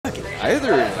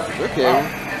Either. Okay.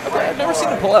 I've never seen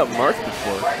him pull out Marth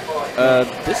before.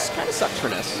 This kind of sucks for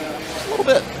Ness. Just a little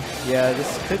bit. Yeah,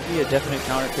 this could be a definite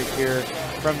counter pick here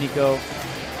from Nicko.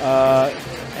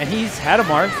 And he's had a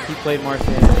Marth. He played Marth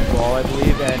in Brawl, I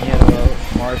believe, and he had a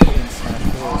Marth in Smash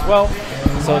 4 as well.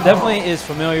 So definitely is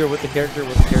familiar with the character,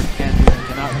 what the character can do and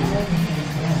cannot do.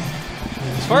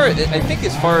 I think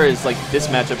as far as like this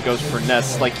matchup goes for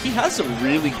Ness, like he has some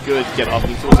really good get off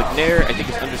tools. Like Nair, I think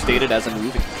is understated as a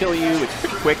move. It can kill you. It's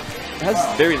pretty quick. It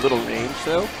has very little range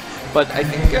though. But I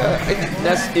think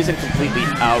Ness isn't completely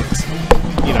out.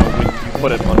 You know, when you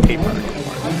put it on paper.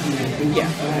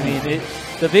 Yeah, I mean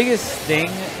the biggest thing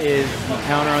is the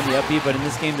counter on the up B, but in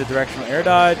this game the directional air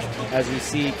dodge, as we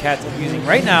see Katz using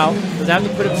right now, doesn't have to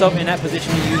put himself in that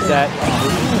position to use that.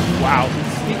 Wow,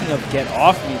 speaking of get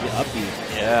off me, the up B.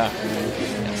 Yeah.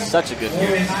 It's such a good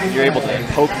move. You're able to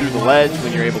poke through the ledge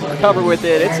when you're able to recover with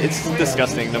it. It's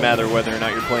disgusting no matter whether or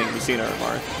not you're playing Lucina or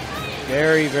Marth.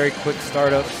 Very, very quick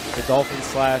startup. The Dolphin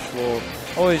Slash will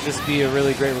always just be a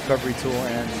really great recovery tool,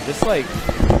 and just a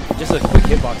quick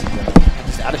hitbox again.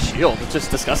 Just out of shield. It's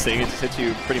just disgusting. It just hits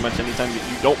you pretty much anytime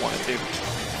that you don't want it to.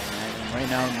 And right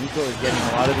now, Nicko is getting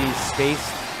a lot of these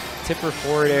spaced tipper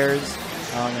forward airs.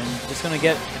 And just going to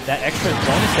get that extra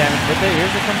bonus damage. But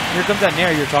here comes that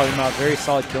Nair you're talking about. Very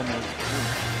solid kill move.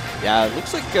 Yeah, it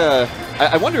looks like...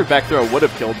 I wonder if back throw would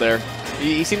have killed there.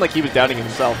 He seemed like he was doubting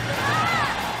himself.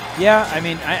 Yeah, I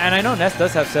mean, and I know Ness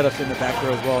does have setups in the back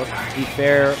throw as well, to be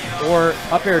fair. Or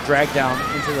up air drag down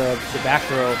into the back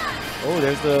throw. Oh,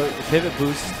 there's the pivot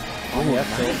boost. Oh,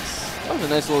 nice. That was a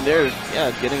nice little Nair.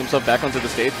 Yeah, getting himself back onto the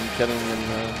stage and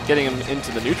getting him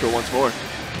into the neutral once more.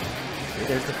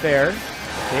 There's the fair.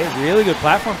 Okay, really good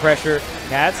platform pressure.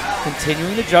 Katz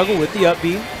continuing to juggle with the up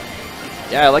B.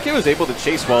 Yeah, I like he was able to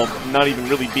chase while not even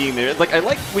really being there. Like I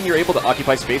like when you're able to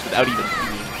occupy space without even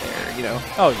being there, you know?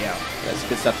 Oh, yeah. That's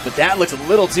good stuff. But that looks a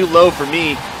little too low for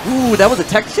me. Ooh, that was a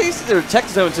tech chase or tech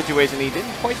zone situation. He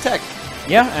didn't quite tech.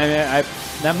 Yeah, I mean,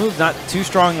 that move's not too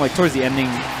strong, like towards the ending,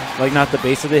 like not the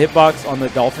base of the hitbox on the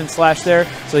Dolphin Slash there.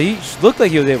 So he looked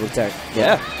like he was able to tech.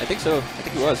 Yeah, I think so. I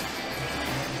think he was.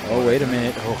 Oh, wait a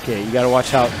minute. Okay, you got to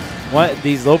watch out.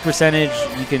 These low percentage,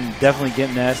 you can definitely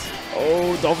get Ness.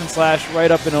 Oh, Dolphin Slash right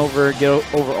up and over, get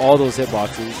over all those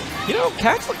hitboxes. You know,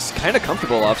 Katz looks kind of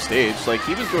comfortable off stage. Like,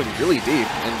 he was going really deep,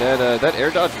 and that air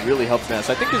dodge really helps Ness.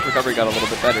 I think his recovery got a little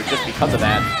bit better just because of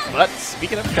that. But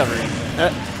speaking of recovery,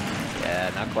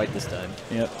 yeah, not quite this time.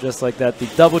 Yep, just like that. The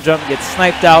double jump gets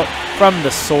sniped out from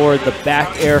the sword. The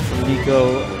back air from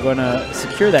Nicko going to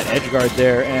secure that edge guard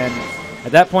there, and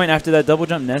at that point, after that double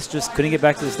jump, Ness just couldn't get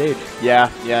back to the stage. Yeah,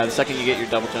 the second you get your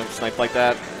double jump sniped like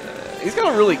that, he's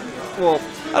got a really, well,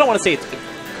 I don't want to say it's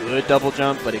a good double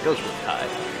jump, but it goes really high.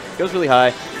 It goes really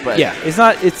high, but... Yeah,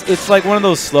 it's like one of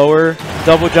those slower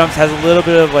double jumps, has a little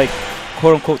bit of like,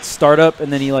 quote-unquote startup,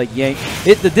 and then he like yank.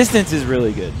 The distance is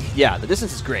really good. Yeah, the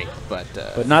distance is great,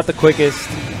 but not the quickest,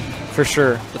 for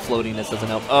sure. The floatiness doesn't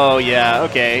help. Oh, yeah,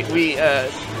 okay.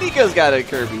 Nicko's got a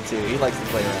Kirby, too. He likes to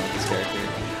play around with this character.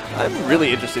 I'm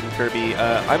really interested in Kirby.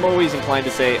 I'm always inclined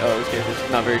to say, oh, this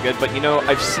character's not very good. But, you know,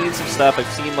 I've seen some stuff. I've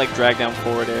seen, like, drag down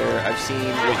forward air. I've seen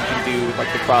what you can do with,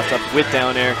 like, the cross-up with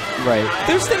down air. Right.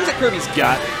 There's things that Kirby's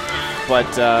got, but...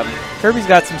 Kirby's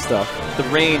got some stuff. The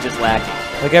range is lacking.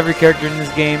 Like every character in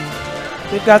this game,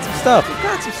 they've got some stuff. They've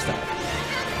got some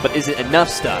stuff. But is it enough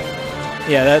stuff?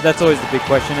 Yeah, that's always the big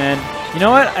question. And you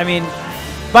know what? I mean,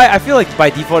 I feel like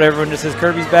by default, everyone just says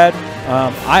Kirby's bad.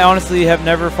 I honestly have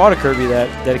never fought a Kirby that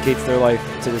dedicates their life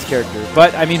to this character.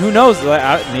 But, I mean, who knows?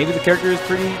 Maybe the character is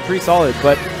pretty solid.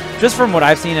 But just from what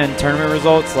I've seen in tournament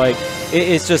results, like,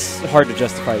 it's just hard to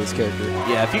justify this character.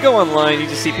 Yeah, if you go online, you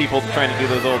just see people trying to do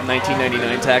those old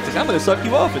 1999 tactics. I'm going to suck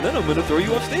you off, and then I'm going to throw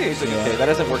you off stage. Like, okay, that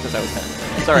hasn't worked since I was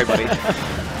 10. Sorry, buddy.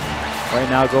 Right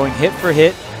now, going hit for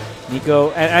hit.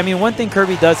 Nicko, and I mean, one thing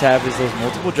Kirby does have is those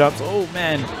multiple jumps. Oh,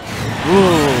 man.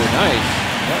 Ooh, nice.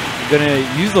 Yep. You're going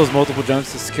to use those multiple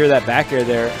jumps to secure that back air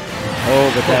there.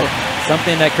 Oh, but that's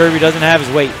something that Kirby doesn't have is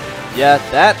weight. Yeah,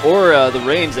 that or the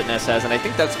range that Ness has, and I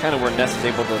think that's kind of where Ness is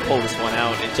able to pull this one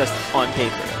out. It's just on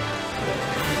paper.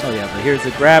 Oh, yeah, but here's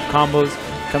the grab combos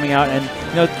coming out, and,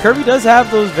 you know, Kirby does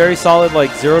have those very solid,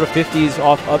 like, 0 to 50s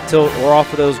off up tilt or off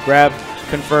of those grab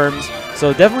confirms.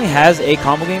 So definitely has a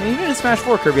combo game. Even in Smash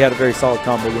 4, Kirby had a very solid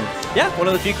combo game. Yeah, one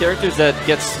of the few characters that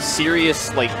gets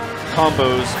serious like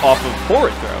combos off of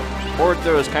forward throw. Forward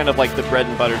throw is kind of like the bread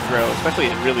and butter throw, especially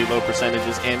at really low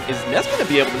percentages. And is Ness going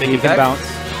to be able to make it back? Bounce.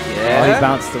 Yeah. Oh, he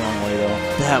bounced the wrong way, though.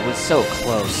 That was so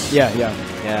close. Yeah.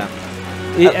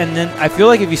 And then I feel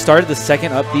like if you started the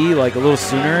second up B like a little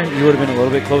sooner, you would have been a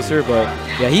little bit closer. But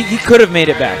yeah, he could have made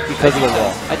it back because of the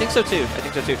wall. I think so too.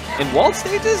 In walled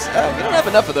stages, we don't have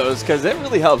enough of those because it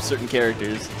really helps certain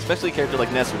characters, especially a character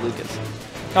like Ness or Lucas.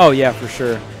 Oh yeah, for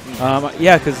sure.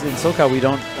 Yeah, because in SoCal we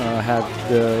don't have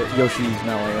the Yoshi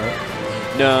melee, right?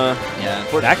 No.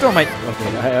 Yeah. Back throw might.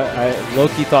 Okay, I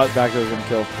low-key thought back throw was going to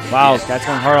kill. Wow, Katz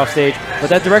going hard off stage. But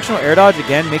that directional air dodge,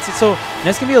 again, makes it so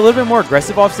Ness can be a little bit more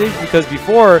aggressive off stage because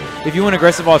before, if you went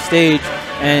aggressive off stage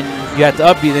and you had to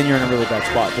up B, then you're in a really bad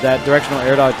spot. But that directional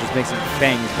air dodge just makes him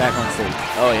bang, he's back on stage.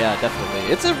 Oh, yeah,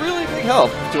 definitely. It's a really big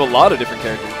help to a lot of different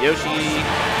characters. Yoshi,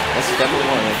 this is definitely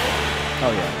one of them.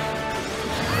 Oh, yeah.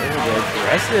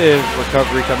 Aggressive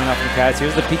recovery coming off from Katz.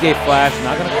 Here's the PK flash.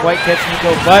 Not going to quite catch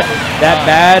Nicko, but that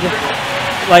bad.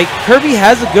 Like, Kirby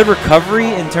has a good recovery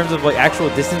in terms of like actual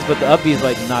distance, but the up B is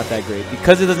like not that great.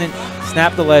 Because it doesn't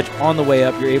snap the ledge on the way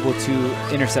up, you're able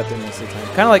to intercept it most of the time.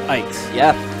 Kind of like Ike's.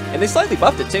 Yeah, and they slightly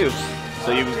buffed it too.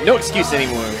 So you no excuse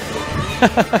anymore.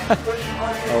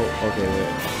 Oh, okay, wait.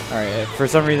 All right, for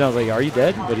some reason I was like, are you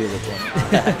dead? But he was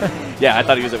at 20. Yeah, I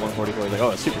thought he was at 144. I was like,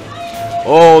 oh, it's super.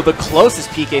 Oh, the closest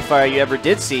PK fire you ever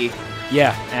did see.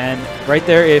 Yeah, and right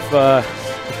there, if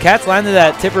Katz landed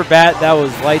that tipper bat, that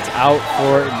was lights out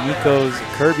for Nicko's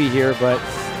Kirby here. But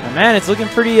man, it's looking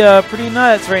pretty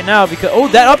nuts right now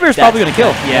because that up air is probably gonna kill.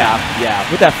 Yeah.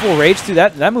 With that full rage too,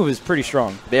 that move is pretty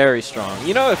strong. Very strong.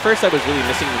 You know, at first I was really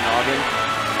missing the noggin.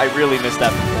 I really missed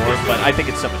that before, but I think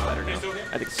it's so much better now.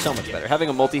 I think it's so much better. Having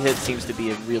a multi-hit seems to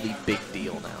be a really big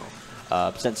deal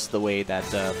now, since the way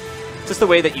that. Just the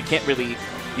way that you can't really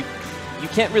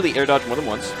air dodge more than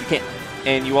once. You can't,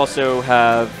 and you also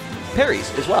have parries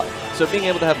as well. So being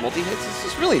able to have multi hits is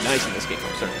just really nice in this game.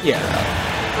 Certainly. Yeah,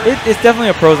 it's definitely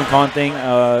a pros and cons thing.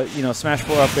 You know, Smash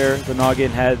 4 up there, the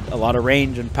noggin had a lot of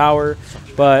range and power,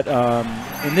 but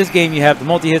in this game you have the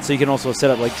multi hits, so you can also set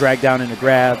up like drag down and a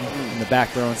grab in the back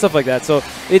throw and stuff like that. So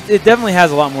it definitely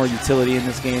has a lot more utility in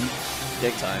this game.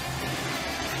 Big time.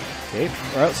 Okay,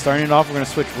 well, starting it off, we're going to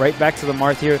switch right back to the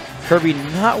Marth here. Kirby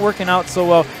not working out so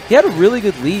well. He had a really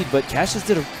good lead, but Katz just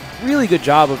did a really good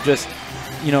job of just,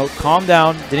 you know, calm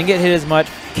down, didn't get hit as much,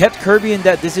 kept Kirby in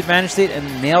that disadvantage state,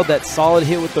 and nailed that solid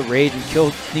hit with the rage and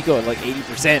killed Nicko at like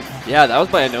 80%. Yeah, that was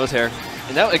by a nose hair.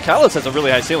 And now Katz has a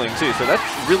really high ceiling too, so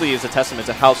that really is a testament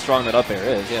to how strong that up air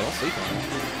is. Yeah, let's sleep on it.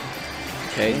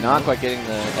 Okay, not quite getting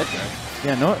the edge guard.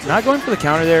 Yeah, no, not going for the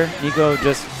counter there. Nicko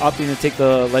just opting to take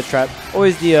the ledge trap.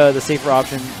 Always the safer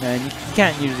option, and you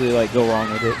can't usually like go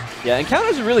wrong with it. Yeah, and counter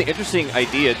is a really interesting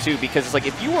idea too, because it's like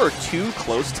if you are too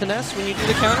close to Ness when you do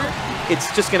the counter,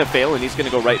 it's just going to fail and he's going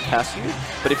to go right past you.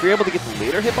 But if you're able to get the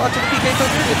later hitbox of the PK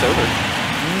counter, it's over.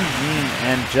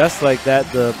 And just like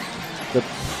that, the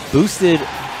boosted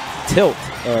tilt,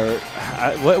 or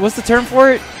what's the term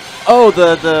for it? Oh,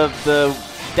 the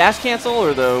dash cancel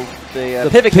or the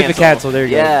pivot cancel. There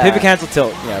you go. Pivot cancel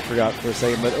tilt. Yeah, I forgot for a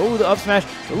second. But the up smash.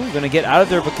 Going to get out of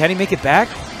there, but can he make it back?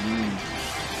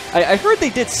 I heard they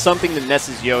did something to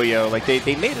Ness's yo-yo. Like they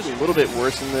made it a little bit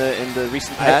worse in the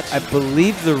recent patch. I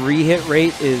believe the re-hit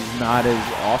rate is not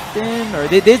as often, or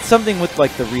they did something with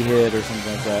like the re-hit or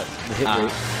something like that. The hit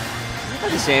rate.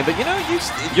 That's a shame, but you know,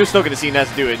 you're still going to see Ness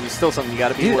do it, and it's still something you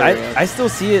got to be aware of. I still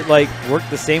see it like work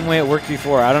the same way it worked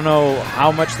before. I don't know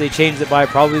how much they changed it by.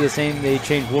 Probably the same they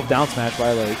changed Wolf down smash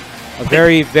by, like a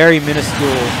very, very minuscule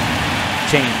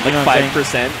change. Like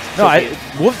 5%?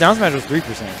 No, Wolf down smash was 3%.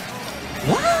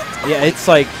 What? Yeah, it's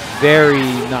like very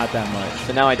not that much.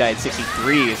 So now I die at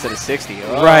 63 instead of 60.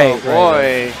 Oh, right,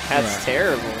 boy. That's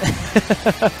terrible.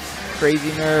 Crazy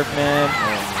nerf, man.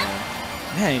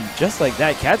 Man, just like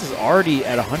that, Katz is already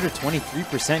at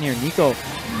 123% here. Nicko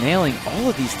nailing all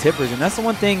of these tippers. And that's the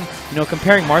one thing, you know,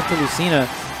 comparing Marth to Lucina,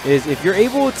 is if you're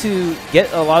able to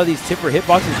get a lot of these tipper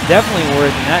hitboxes, definitely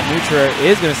worth, and that Nutra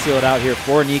is going to seal it out here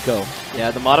for Nicko.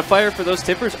 Yeah, the modifier for those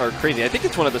tippers are crazy. I think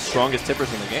it's one of the strongest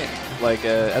tippers in the game. Like,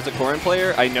 as a Corrin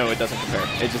player, I know it doesn't compare.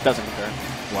 It just doesn't compare.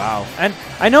 Wow. And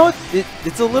I know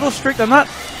it's a little strict. I'm not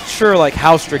sure, like,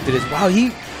 how strict it is. Wow,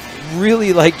 he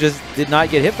really like just did not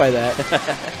get hit by that.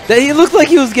 That he looked like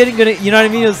he was getting good. You know what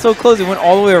I mean? It was so close. It went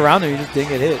all the way around there. He just didn't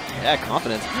get hit. Yeah,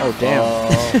 confidence. Oh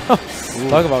damn!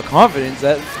 Talk about confidence.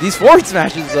 That these forward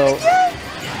smashes though.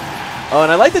 Oh,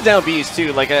 and I like the down Bs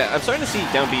too. Like I'm starting to see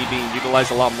down B being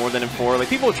utilized a lot more than in 4. Like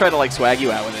people try to like swag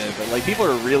you out with it, but like people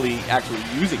are really actually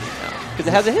using it now because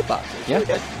it has a hitbox. It's really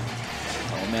good.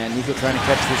 Man, Nicko trying to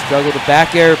catch the struggle. The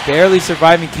back air barely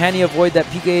surviving. Can he avoid that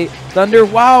PK Thunder?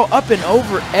 Wow, up and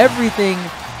over everything.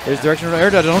 There's directional air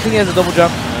dodge. I don't think he has a double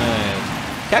jump.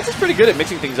 Katz is pretty good at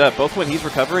mixing things up, both when he's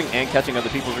recovering and catching other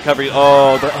people's recovery.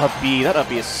 Oh, the up B. That up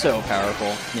B is so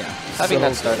powerful. Yeah. Having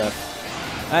that start up.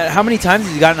 How many times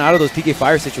has he gotten out of those PK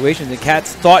fire situations and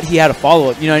Katz thought he had a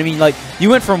follow-up? You know what I mean? Like, you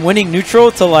went from winning neutral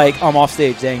to, like, I'm off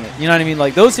stage, dang it. You know what I mean?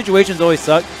 Like, those situations always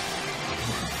suck.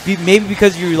 Maybe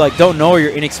because you, like, don't know or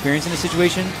you're inexperienced in a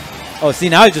situation. Oh, see,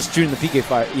 now he's just shooting the PK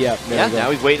fire. Yeah,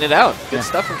 now he's waiting it out. Good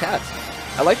stuff from Katz.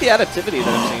 I like the adaptivity that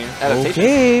I'm seeing. Adaptation.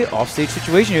 Okay, off-stage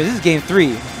situation here. This is game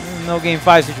 3. No game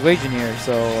 5 situation here.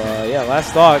 So, yeah, last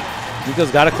stock.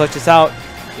 Nicko's got to clutch this out.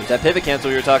 There's that pivot cancel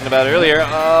we were talking about earlier.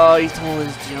 Oh, he stole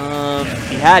his jump.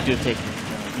 He had to have taken his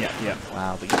jump. Yeah.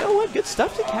 Wow, but you know what? Good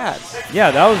stuff to Katz.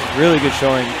 Yeah, that was really good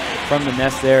showing from the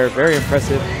Ness there. Very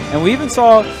impressive. And we even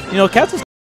saw, you know, Katz was